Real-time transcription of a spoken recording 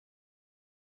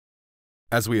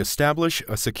As we establish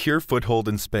a secure foothold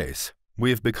in space,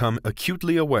 we have become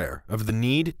acutely aware of the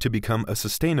need to become a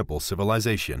sustainable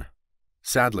civilization.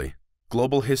 Sadly,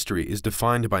 global history is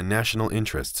defined by national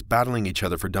interests battling each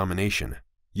other for domination,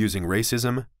 using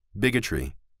racism,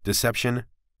 bigotry, deception,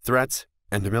 threats,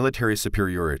 and military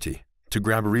superiority to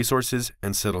grab resources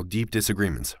and settle deep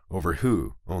disagreements over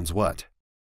who owns what.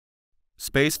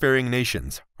 Spacefaring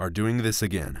nations are doing this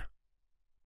again.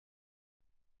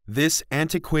 This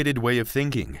antiquated way of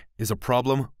thinking is a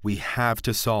problem we have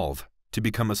to solve to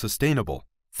become a sustainable,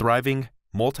 thriving,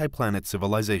 multi-planet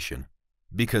civilization.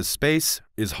 Because space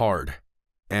is hard,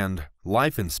 and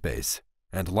life in space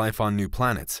and life on new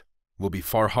planets will be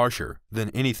far harsher than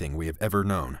anything we have ever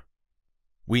known.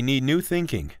 We need new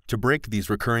thinking to break these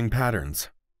recurring patterns.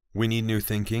 We need new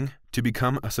thinking to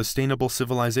become a sustainable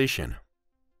civilization.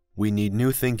 We need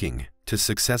new thinking to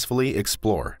successfully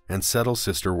explore and settle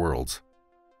sister worlds.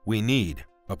 We need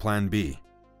a Plan B.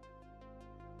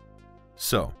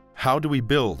 So, how do we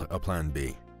build a Plan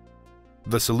B?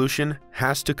 The solution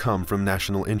has to come from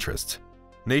national interests.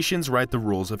 Nations write the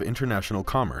rules of international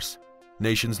commerce.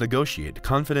 Nations negotiate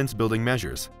confidence-building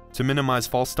measures to minimize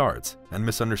false starts and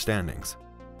misunderstandings.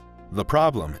 The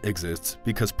problem exists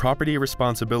because property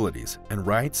responsibilities and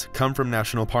rights come from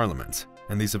national parliaments,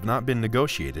 and these have not been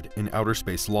negotiated in outer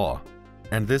space law.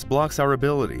 And this blocks our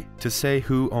ability to say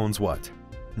who owns what,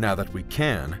 now that we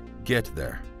can get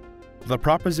there. The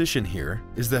proposition here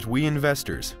is that we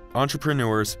investors,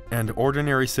 entrepreneurs, and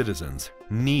ordinary citizens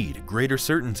need greater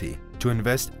certainty to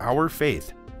invest our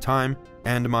faith, time,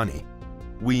 and money.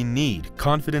 We need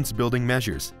confidence-building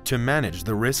measures to manage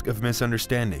the risk of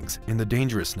misunderstandings in the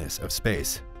dangerousness of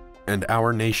space. And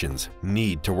our nations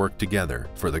need to work together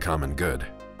for the common good.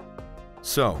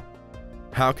 So,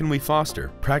 how can we foster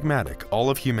pragmatic all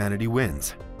of humanity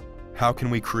wins? How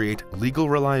can we create legal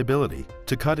reliability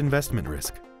to cut investment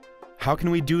risk? How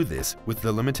can we do this with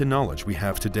the limited knowledge we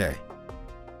have today?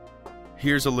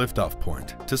 Here's a liftoff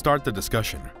point to start the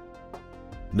discussion.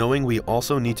 Knowing we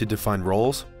also need to define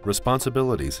roles,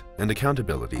 responsibilities, and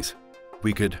accountabilities,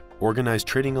 we could organize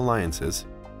trading alliances,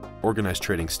 organize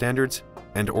trading standards,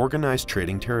 and organize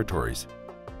trading territories.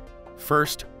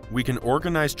 First, we can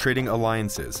organize trading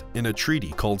alliances in a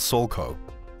treaty called SOLCO,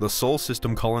 the Sol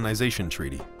System Colonization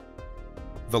Treaty.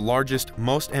 The largest,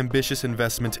 most ambitious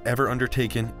investment ever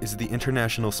undertaken is the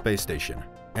International Space Station,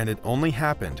 and it only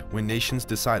happened when nations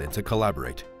decided to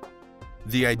collaborate.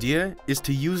 The idea is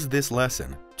to use this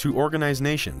lesson to organize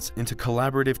nations into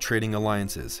collaborative trading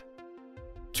alliances.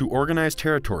 To organize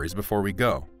territories before we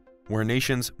go, where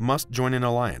nations must join an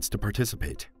alliance to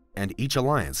participate, and each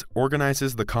alliance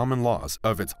organizes the common laws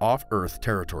of its off-Earth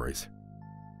territories.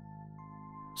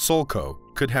 SOLCO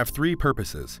could have three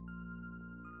purposes: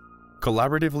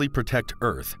 collaboratively protect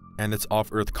Earth and its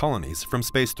off-Earth colonies from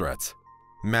space threats,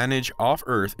 manage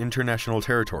off-Earth international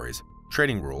territories,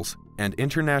 trading rules, and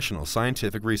international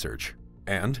scientific research,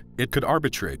 and it could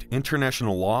arbitrate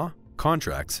international law,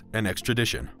 contracts, and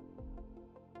extradition.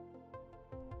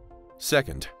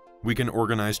 Second, we can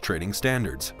organize trading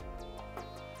standards.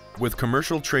 With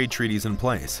commercial trade treaties in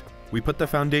place, we put the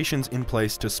foundations in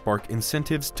place to spark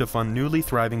incentives to fund newly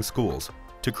thriving schools,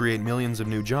 to create millions of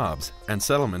new jobs and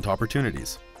settlement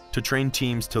opportunities, to train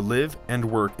teams to live and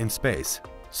work in space,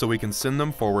 so we can send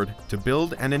them forward to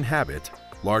build and inhabit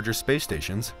larger space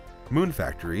stations, moon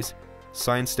factories,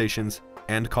 science stations,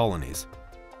 and colonies.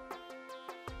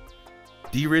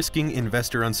 De-risking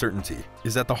investor uncertainty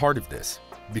is at the heart of this,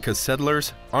 because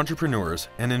settlers, entrepreneurs,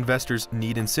 and investors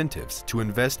need incentives to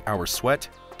invest our sweat,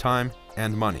 time,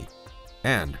 and money,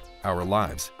 and our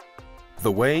lives.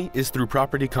 The way is through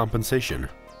property compensation.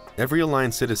 Every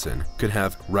alliance citizen could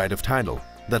have right of title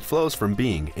that flows from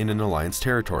being in an alliance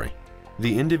territory.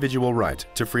 The individual right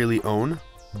to freely own,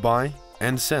 buy,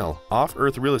 and sell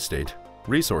off-Earth real estate,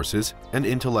 resources, and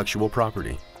intellectual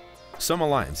property. Some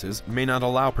alliances may not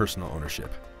allow personal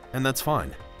ownership, and that's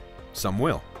fine. Some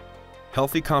will.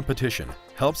 Healthy competition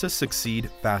helps us succeed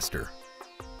faster.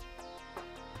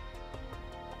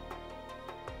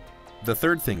 The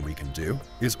third thing we can do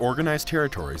is organize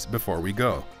territories before we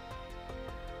go.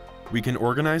 We can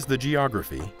organize the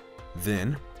geography,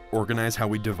 then organize how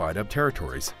we divide up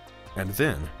territories, and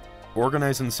then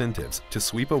organize incentives to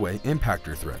sweep away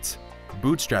impactor threats,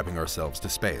 bootstrapping ourselves to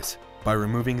space by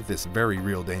removing this very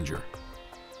real danger.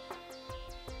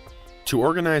 To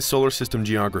organize solar system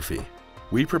geography,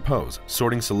 we propose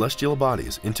sorting celestial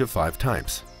bodies into 5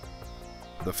 types.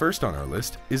 The first on our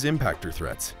list is impactor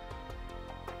threats.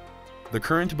 The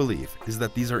current belief is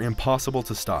that these are impossible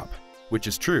to stop, which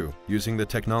is true using the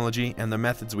technology and the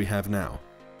methods we have now.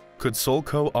 Could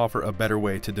SOLCO offer a better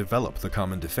way to develop the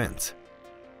common defense?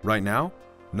 Right now,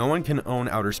 no one can own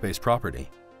outer space property.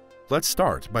 Let's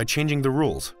start by changing the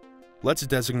rules. Let's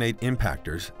designate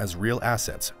impactors as real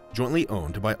assets jointly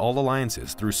owned by all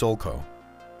alliances through SolCo.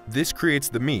 This creates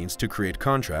the means to create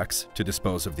contracts to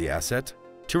dispose of the asset,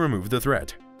 to remove the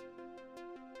threat.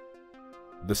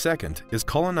 The second is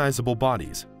colonizable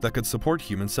bodies that could support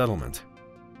human settlement.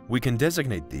 We can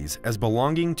designate these as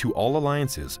belonging to all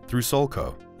alliances through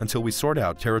SolCo until we sort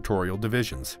out territorial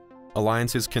divisions.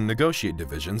 Alliances can negotiate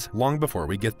divisions long before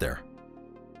we get there.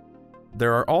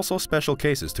 There are also special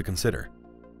cases to consider.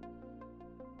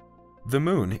 The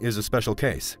Moon is a special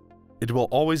case. It will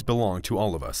always belong to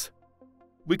all of us.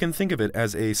 We can think of it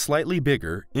as a slightly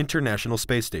bigger international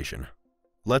space station.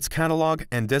 Let's catalog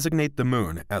and designate the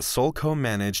Moon as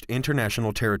SolCo-managed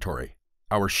international territory,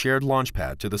 our shared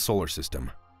launchpad to the solar system.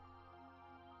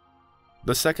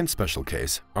 The second special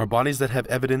case are bodies that have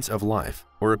evidence of life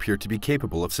or appear to be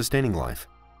capable of sustaining life.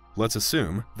 Let's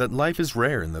assume that life is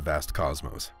rare in the vast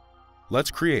cosmos.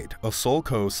 Let's create a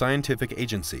SolCo scientific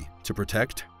agency to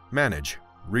protect, manage,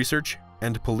 research,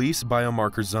 and police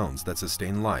biomarker zones that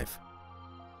sustain life.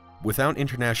 Without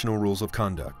international rules of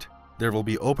conduct, there will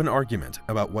be open argument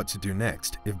about what to do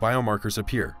next if biomarkers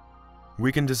appear.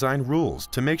 We can design rules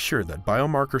to make sure that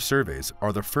biomarker surveys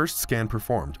are the first scan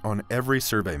performed on every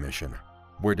survey mission,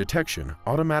 where detection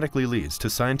automatically leads to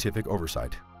scientific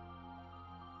oversight.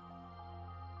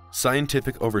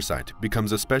 Scientific oversight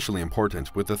becomes especially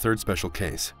important with the third special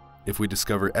case, if we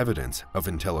discover evidence of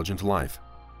intelligent life.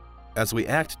 As we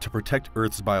act to protect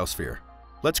Earth's biosphere,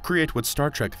 let's create what Star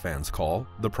Trek fans call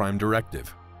the Prime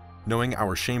Directive. Knowing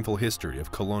our shameful history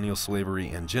of colonial slavery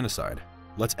and genocide,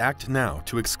 let's act now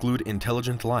to exclude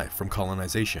intelligent life from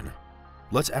colonization.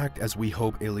 Let's act as we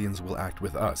hope aliens will act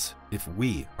with us if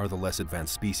we are the less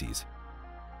advanced species.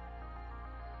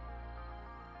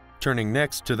 Turning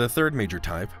next to the third major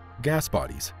type, gas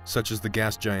bodies, such as the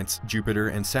gas giants Jupiter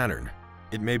and Saturn.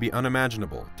 It may be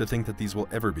unimaginable to think that these will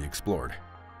ever be explored,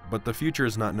 but the future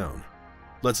is not known.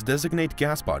 Let's designate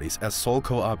gas bodies as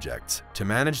SolCo objects to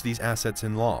manage these assets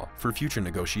in law for future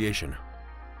negotiation.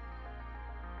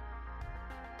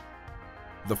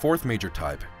 The fourth major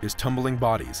type is tumbling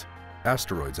bodies,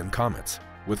 asteroids and comets.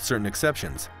 With certain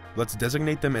exceptions, let's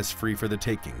designate them as free for the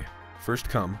taking, first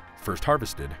come, first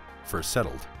harvested, first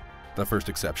settled. The first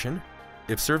exception: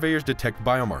 if surveyors detect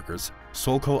biomarkers,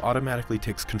 SolCo automatically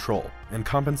takes control and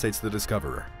compensates the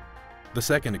discoverer. The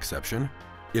second exception: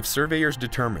 if surveyors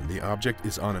determine the object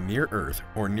is on a near-Earth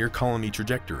or near-colony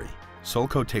trajectory,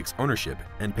 SolCo takes ownership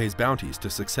and pays bounties to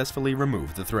successfully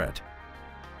remove the threat.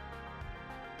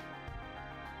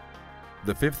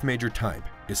 The fifth major type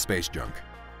is space junk.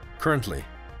 Currently,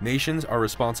 nations are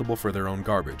responsible for their own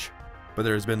garbage, but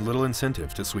there has been little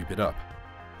incentive to sweep it up.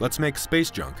 Let's make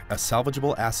space junk a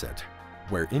salvageable asset,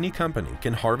 where any company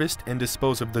can harvest and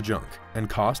dispose of the junk, and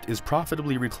cost is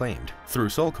profitably reclaimed through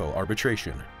SolCo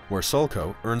arbitration, where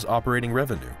SolCo earns operating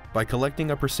revenue by collecting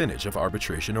a percentage of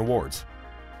arbitration awards.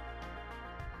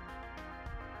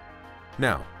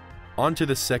 Now, on to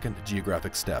the second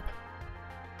geographic step.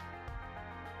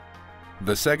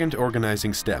 The second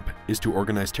organizing step is to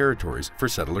organize territories for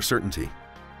settler certainty.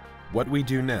 What we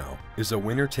do now is a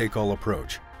winner-take-all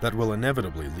approach that will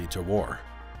inevitably lead to war.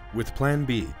 With Plan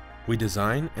B, we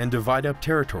design and divide up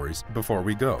territories before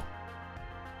we go.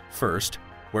 First,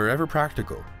 wherever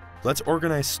practical, let's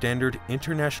organize standard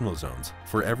international zones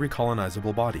for every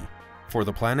colonizable body. For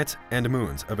the planets and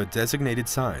moons of a designated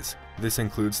size, this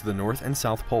includes the North and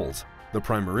South Poles, the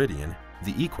Prime Meridian,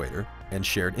 the Equator, and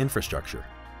shared infrastructure.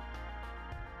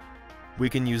 We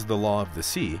can use the law of the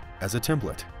sea as a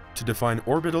template to define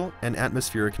orbital and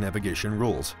atmospheric navigation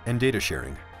rules and data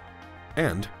sharing.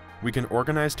 And we can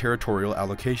organize territorial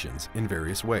allocations in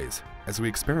various ways as we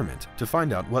experiment to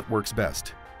find out what works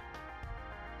best.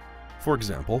 For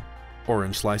example,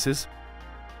 orange slices,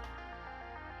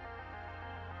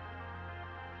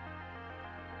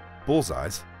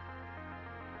 bullseyes,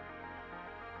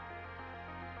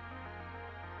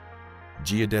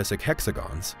 geodesic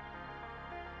hexagons,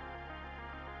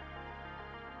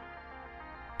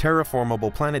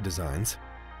 terraformable planet designs,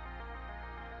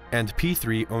 and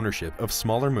P3 ownership of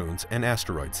smaller moons and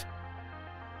asteroids.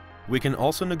 We can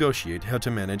also negotiate how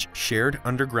to manage shared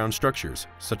underground structures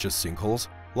such as sinkholes,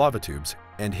 lava tubes,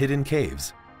 and hidden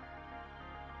caves.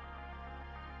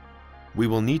 We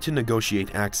will need to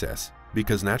negotiate access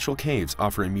because natural caves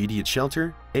offer immediate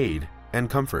shelter, aid, and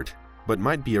comfort, but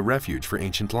might be a refuge for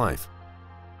ancient life.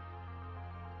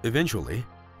 Eventually,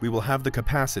 we will have the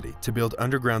capacity to build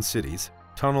underground cities,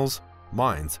 tunnels,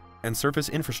 mines, and surface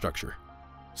infrastructure.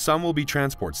 Some will be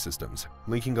transport systems,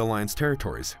 linking alliance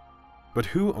territories. But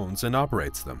who owns and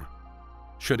operates them?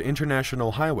 Should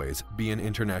international highways be in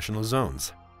international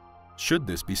zones? Should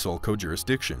this be sole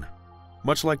co-jurisdiction?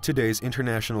 Much like today's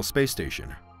International Space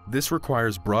Station, this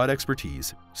requires broad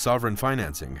expertise, sovereign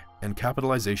financing, and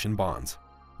capitalization bonds.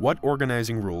 What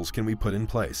organizing rules can we put in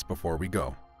place before we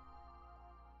go?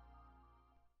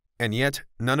 And yet,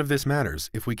 none of this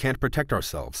matters if we can't protect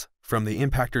ourselves from the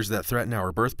impactors that threaten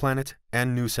our birth planet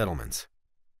and new settlements.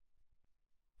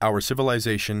 Our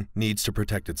civilization needs to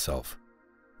protect itself,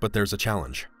 but there's a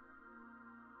challenge.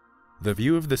 The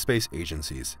view of the space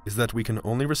agencies is that we can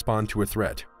only respond to a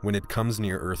threat when it comes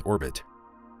near Earth orbit.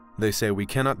 They say we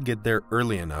cannot get there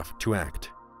early enough to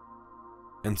act.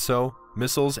 And so,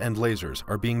 missiles and lasers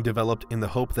are being developed in the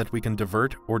hope that we can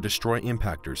divert or destroy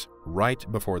impactors right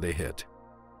before they hit.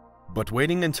 But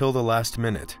waiting until the last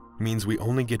minute means we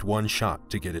only get one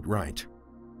shot to get it right.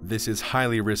 This is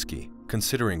highly risky,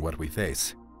 considering what we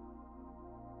face.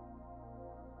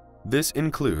 This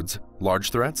includes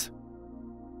large threats,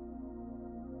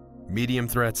 medium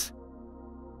threats,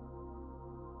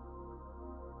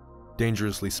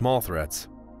 dangerously small threats,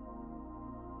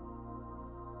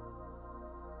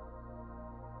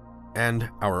 and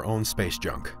our own space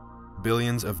junk,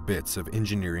 billions of bits of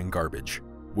engineering garbage,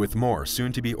 with more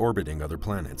soon to be orbiting other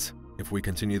planets if we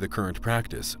continue the current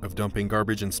practice of dumping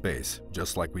garbage in space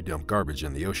just like we dump garbage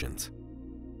in the oceans.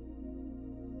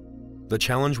 The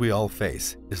challenge we all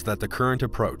face is that the current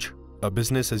approach, a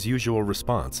business-as-usual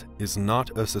response, is not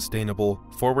a sustainable,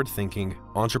 forward-thinking,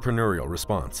 entrepreneurial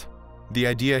response. The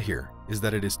idea here is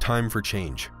that it is time for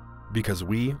change, because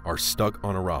we are stuck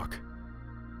on a rock.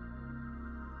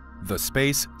 The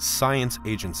space science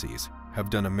agencies have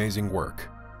done amazing work.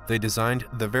 They designed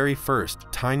the very first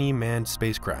tiny manned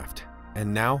spacecraft,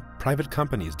 and now private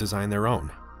companies design their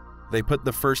own. They put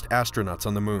the first astronauts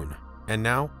on the moon, and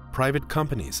now private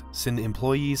companies send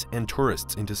employees and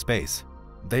tourists into space.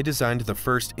 They designed the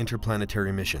first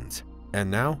interplanetary missions, and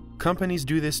now companies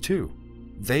do this too.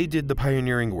 They did the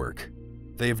pioneering work.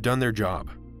 They have done their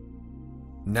job.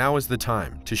 Now is the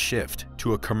time to shift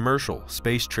to a commercial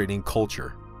space trading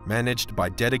culture managed by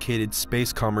dedicated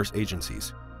space commerce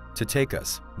agencies to take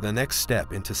us the next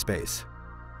step into space,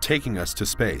 taking us to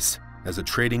space as a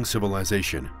trading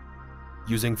civilization,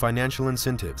 using financial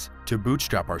incentives to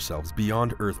bootstrap ourselves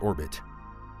beyond Earth orbit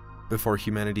before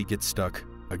humanity gets stuck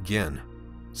again,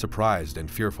 surprised and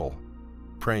fearful,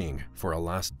 praying for a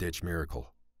last-ditch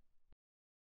miracle.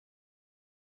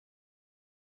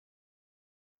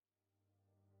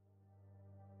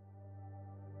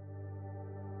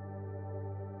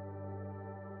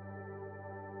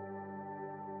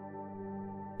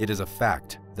 It is a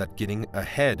fact that getting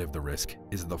ahead of the risk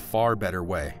is the far better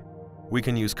way. We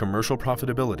can use commercial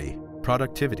profitability,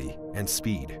 productivity, and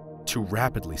speed to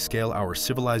rapidly scale our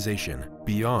civilization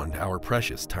beyond our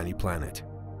precious tiny planet.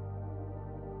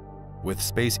 With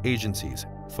space agencies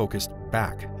focused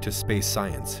back to space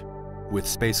science, with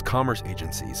space commerce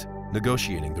agencies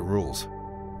negotiating the rules,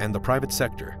 and the private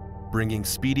sector bringing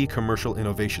speedy commercial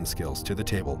innovation skills to the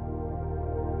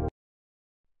table.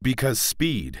 Because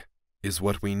speed is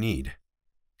what we need.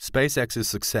 SpaceX's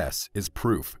success is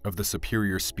proof of the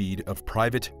superior speed of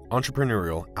private,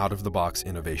 entrepreneurial, out-of-the-box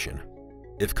innovation.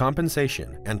 If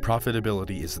compensation and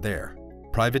profitability is there,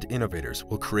 private innovators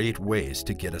will create ways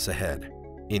to get us ahead,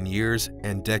 in years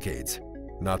and decades,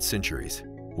 not centuries,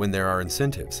 when there are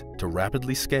incentives to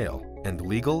rapidly scale and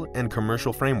legal and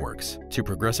commercial frameworks to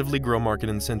progressively grow market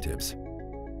incentives,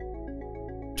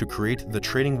 to create the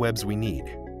trading webs we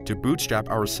need to bootstrap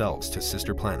ourselves to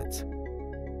sister planets.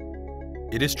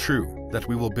 It is true that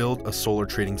we will build a solar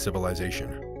trading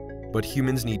civilization, but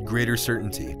humans need greater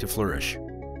certainty to flourish.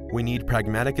 We need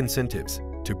pragmatic incentives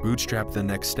to bootstrap the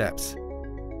next steps.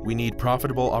 We need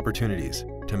profitable opportunities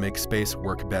to make space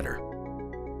work better.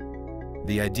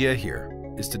 The idea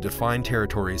here is to define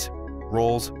territories,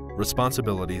 roles,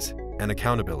 responsibilities, and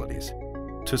accountabilities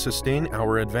to sustain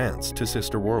our advance to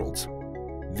sister worlds.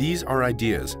 These are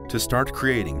ideas to start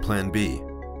creating Plan B.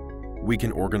 We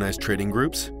can organize trading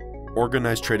groups,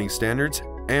 organize trading standards,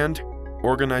 and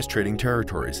organize trading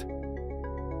territories.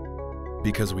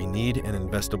 Because we need an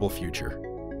investable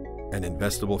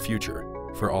future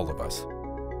for all of us.